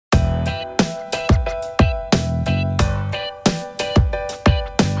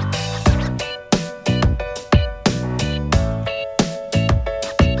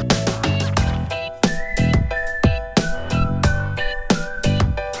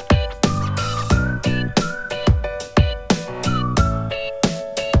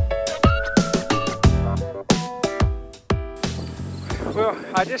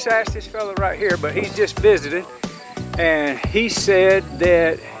just asked this fella right here, but he's just visiting, and he said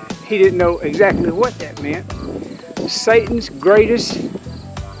that he didn't know exactly what that meant. Satan's greatest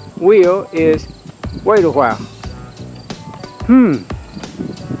will is wait a while.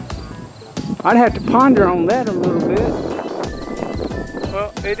 I'd have to ponder on that a little bit.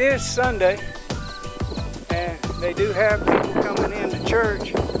 Well, it is Sunday, and they do have people coming into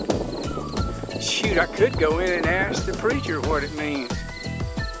church. Shoot, I could go in and ask the preacher what it means.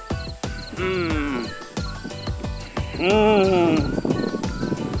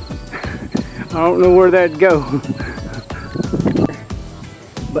 I don't know where that'd go.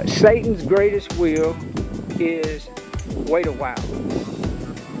 But Satan's greatest will is wait a while.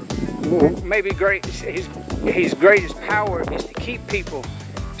 Maybe his greatest power is to keep people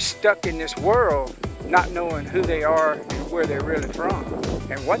stuck in this world, not knowing who they are and where they're really from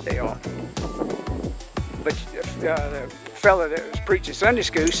and what they are. But the fella that was preaching Sunday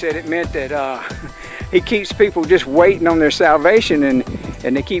school said it meant that he keeps people just waiting on their salvation,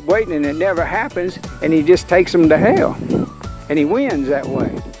 and they keep waiting and it never happens, and he just takes them to hell, and he wins that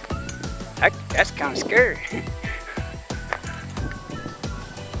way. That's kind of scary.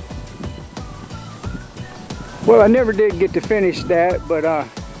 Well, I never did get to finish that, but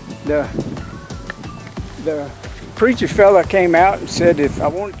the preacher fella came out and said if I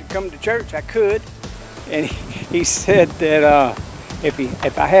wanted to come to church, I could. And he said that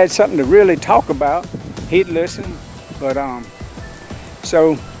if I had something to really talk about, he'd listen. But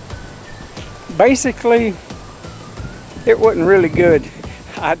so basically, it wasn't really good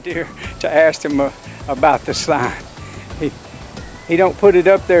idea to ask him about the sign. He don't put it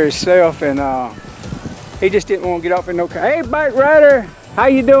up there himself, and he just didn't want to get off in no car. Hey, bike rider, how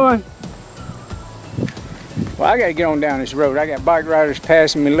you doing? Well, I got to get on down this road. I got bike riders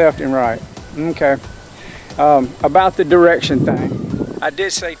passing me left and right. Okay. About the direction thing, I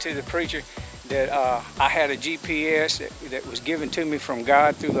did say to the preacher that I had a GPS that was given to me from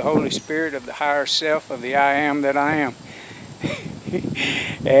God through the Holy Spirit of the higher self of the I am that I am.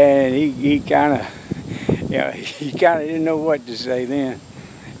 And he kind of, didn't know what to say then.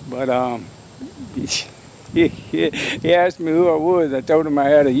 But he asked me who I was. I told him I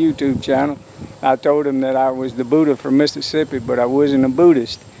had a YouTube channel. I told him that I was the Buddha from Mississippi, but I wasn't a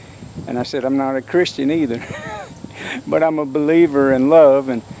Buddhist. And I said I'm not a Christian either. But I'm a believer in love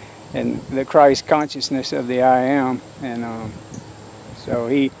and the Christ consciousness of the I am. And so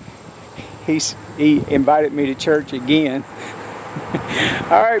he invited me to church again.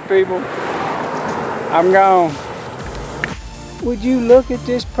 All right, people, I'm gone. Would you look at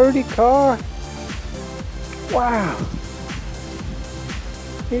this pretty car? Wow,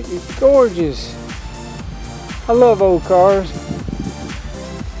 it is gorgeous. I love old cars.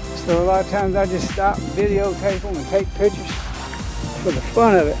 So a lot of times I just stop and videotape them and take pictures for the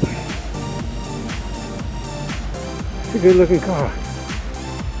fun of it. It's a good looking car.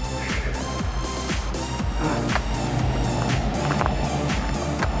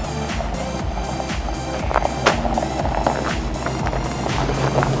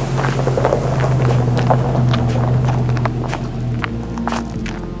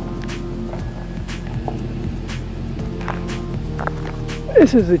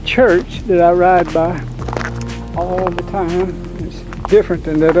 This is a church that I ride by all the time. It's different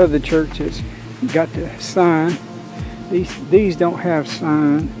than that other church that's got the sign. These don't have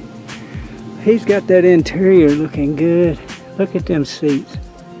sign. He's got that interior looking good. Look at them seats.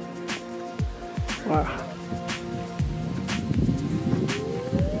 Wow.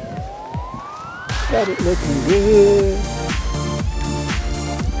 Got it looking good.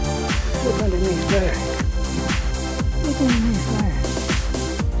 Look underneath there. Look underneath there.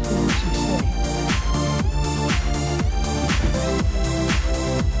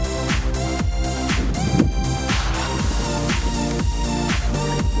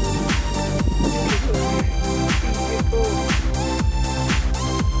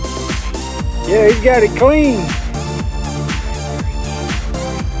 Yeah, he's got it clean.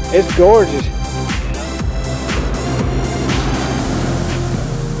 It's gorgeous.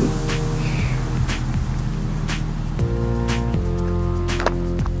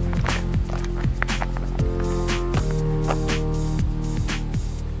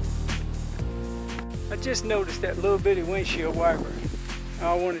 I just noticed that little bitty windshield wiper.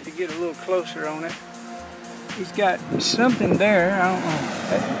 I wanted to get a little closer on it. He's got something there. I don't know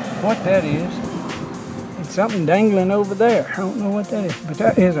what that is. It's something dangling over there. I don't know what that is, but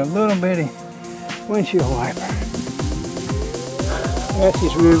that is a little bitty windshield wiper. That's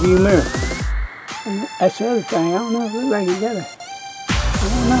his rear view mirror. And that's the other thing. I don't know. It looks like he got a, I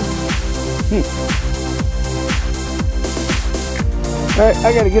don't know. All right,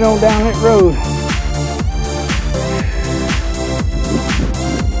 I gotta get on down that road.